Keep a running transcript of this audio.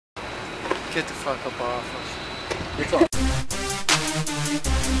Get the fuck up off us. It's on.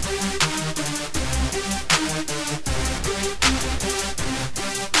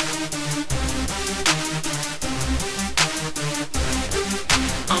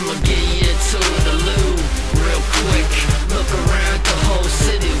 I'ma get you to the loo real quick. Look around the whole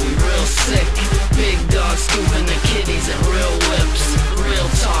city, we real sick. Big dogs scooping the kitties and real whips. Real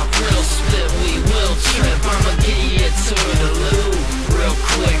talk, real spit, we will trip. I'ma get you to the loo real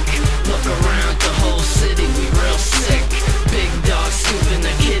quick. Look around the whole city, we real sick. Big dogs scooping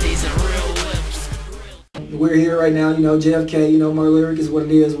the kitties and real whips. We're here right now, JFK, MOLYRIC is what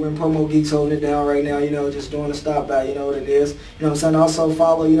it is. We're in Promo Geeks holding it down right now, just doing a stop by, what it is. I'm saying? Also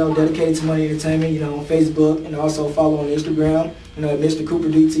follow, Dedicated to Money Entertainment, on Facebook, and also follow on Instagram, Mr. Cooper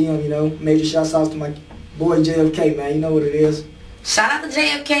DTM, major shouts out to my boy JFK, man, you know what it is. Shout out to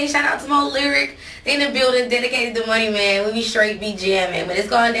JFK, shout out to MOLYRIC. They in the building, dedicated to money, man. We be straight be jamming. But it's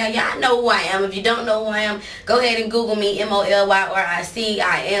going down. Y'all know who I am. If you don't know who I am, go ahead and Google me, MOLYRIC.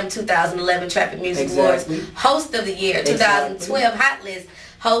 I am 2011 Traffic Music Awards Host of the Year, 2012 Hot List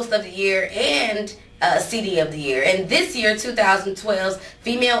Host of the Year, and CD of the Year. And this year, 2012's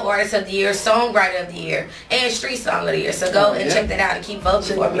Female Artist of the Year, Songwriter of the Year, and Street Song of the Year. So go and check that out and keep voting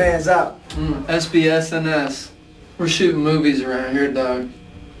check for my me. man's out. SBSNS. We're shooting movies around here, dog.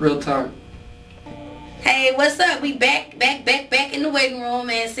 Real talk. Hey, what's up? We back in the waiting room,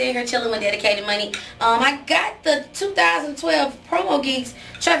 man. Sitting here chilling with Dedicated Money. I got the 2012 Promo Geeks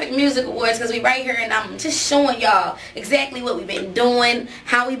Traffic Music Awards because we right here, and I'm just showing y'all exactly what we've been doing,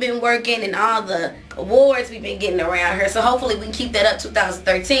 how we've been working, and all the awards we've been getting around here. So hopefully we can keep that up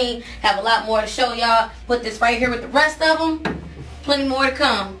 2013. Have a lot more to show y'all. Put this right here with the rest of them. Plenty more to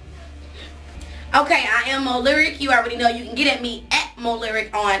come. Okay, I am MOLYRIC. You already know you can get at me at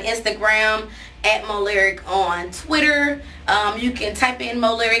MOLYRIC on Instagram, at MOLYRIC on Twitter. You can type in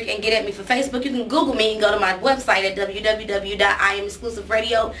MOLYRIC and get at me for Facebook. You can Google me and go to my website at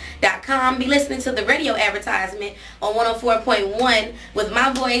www.iamexclusiveradio.com. Be listening to the radio advertisement on 104.1 with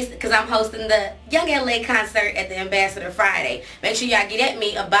my voice because I'm hosting the Young LA concert at the Ambassador Friday. Make sure y'all get at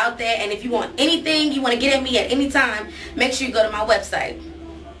me about that. And if you want anything, you want to get at me at any time, make sure you go to my website.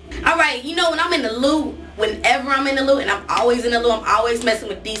 Alright, when I'm in the loop, whenever I'm in the loop, and I'm always in the loop, I'm always messing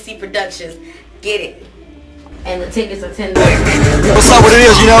with DC Productions. Get it. And the tickets are $10. What's up, what it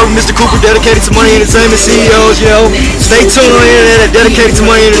is, Mr. Cooper, Dedicated to Money Entertainment CEOs, Stay tuned on the internet at Dedicated to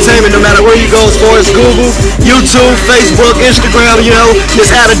Money Entertainment, no matter where you go, as far as Google, YouTube, Facebook, Instagram,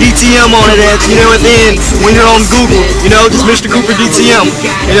 just add a DTM on it, and then when you're on Google, just Mr. Cooper DTM,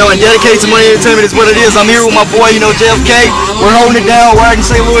 and Dedicated to Money Entertainment is what it is. I'm here with my boy, JFK. We're holding it down right in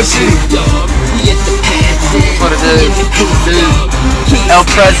St. Louis City. What it is, dude. El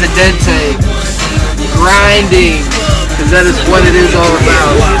Presidente. Grinding, because that is what it is all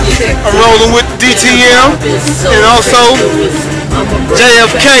about. I'm rolling with DTM and also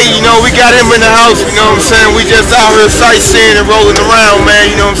JFK, we got him in the house, we just out here sightseeing and rolling around,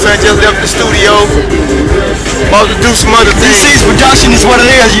 man, just left the studio, about to do some other things. DC's production is what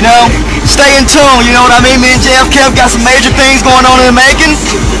it is, Stay in tune, you know what I mean? Me and JFK have got some major things going on in the making,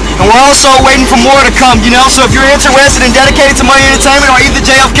 and we're also waiting for more to come, so if you're interested in Dedicated to Money Entertainment or either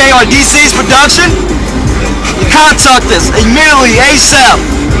JFK or DC's production, contact us immediately, ASAP.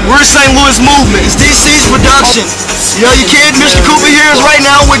 We're St. Louis Movement. It's DC's production. Your kid, Mr. Cooper here is right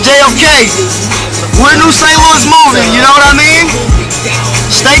now with JFK. We're New St. Louis Movement, you know what I mean?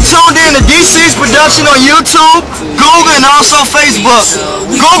 Stay tuned in to DC's production on YouTube, Google, and also Facebook.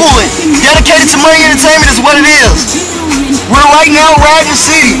 Google it. Dedicated to Money Entertainment is what it is. We're right now riding the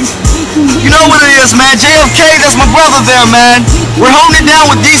city. You know what it is, man. JFK, that's my brother there, man. We're holding it down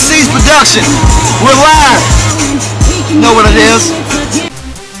with DC's production. We're live. You know what it is.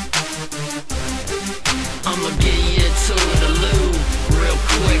 I'ma get you to the loo real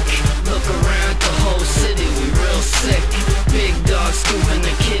quick. Look around the whole city, we real sick. Big dogs scooping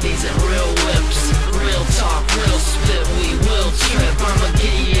the kitties and real whips. Real talk, real spit, we will trip. I'ma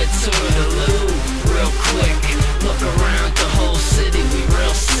get you to the loo real quick. Look around the whole city, we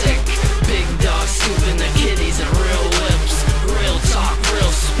real sick. Big dogs scooping the kitties and real whips. Real talk,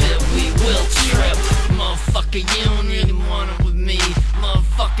 real spit, we will trip. Motherfucker, you don't even want it with me.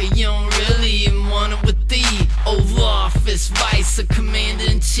 Motherfucker, you don't really even want it with thee. Oval Office, Vice, a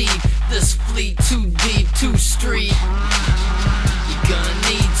Commander-in-Chief. This fleet too deep, too street. You gonna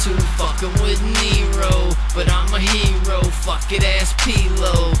need to fucking with Nero, but I'm a hero. Fuck it, ass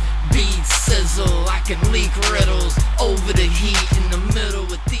P-Lo. Beat sizzle, I can leak riddles over the heat in the middle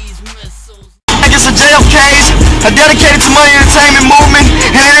with these missiles. It's a JFK's, a Dedicated to Money Entertainment movement,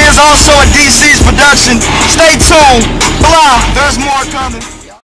 and it is also a DC's production. Stay tuned. Blah, there's more coming.